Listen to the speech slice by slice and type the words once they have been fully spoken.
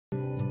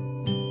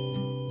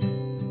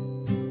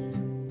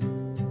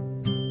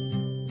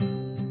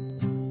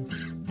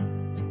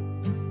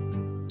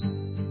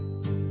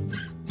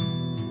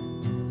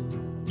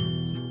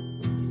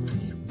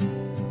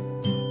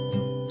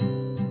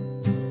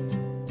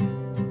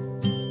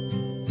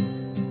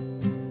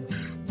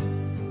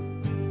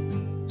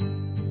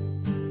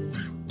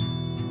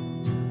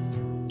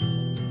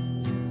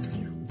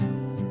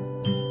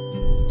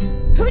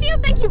you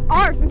think you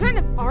are? Some kind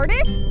of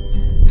artist?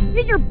 You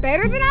think you're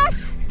better than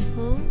us?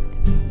 Huh?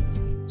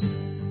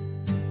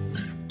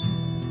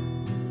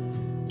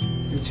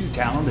 You're too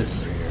talented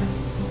for here.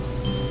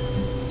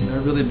 And I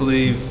really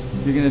believe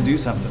you're gonna do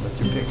something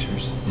with your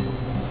pictures.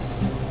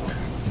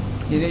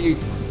 You know,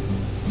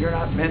 you're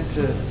not meant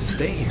to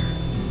stay here.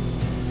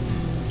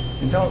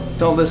 And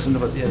don't listen to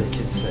what the other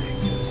kids say,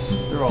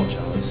 because they're all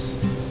jealous.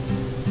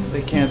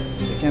 They can't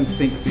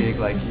think big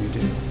like you do.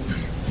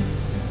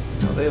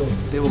 You know,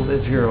 they will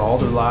live here all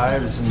their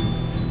lives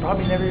and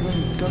probably never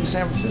even go to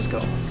San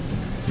Francisco.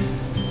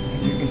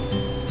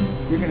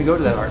 You're gonna go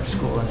to that art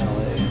school in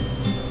LA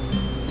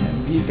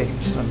and be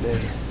famous someday.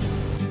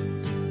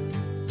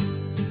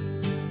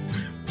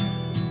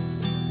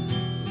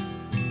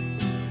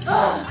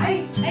 Oh,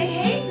 I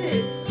hate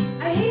this.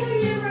 I hate how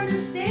you never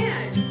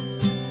understand.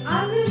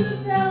 I'm gonna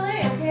move to LA,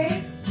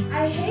 okay?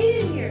 I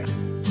hate it here.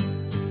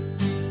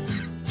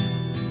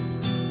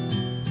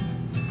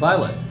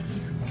 Violet,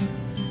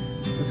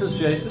 this is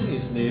Jason.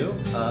 He's new.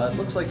 It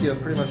looks like you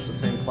have pretty much the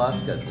same class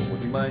schedule.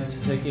 Would you mind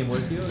taking him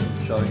with you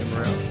and showing him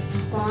around?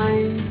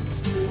 Fine,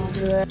 I'll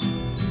do it.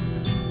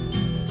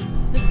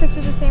 This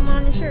picture's the same one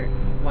on your shirt.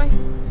 Why?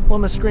 Well,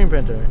 I'm a screen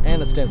printer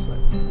and a stenciler.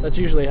 That's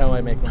usually how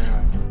I make my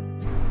art.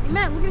 Hey,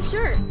 Matt, look at his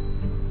shirt.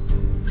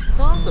 It's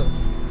awesome.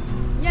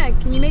 Yeah,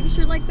 can you make a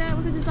shirt like that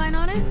with a design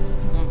on it?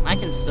 I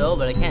can sew,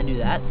 but I can't do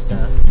that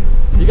stuff.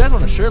 If you guys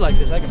want a shirt like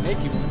this, I can make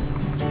you one.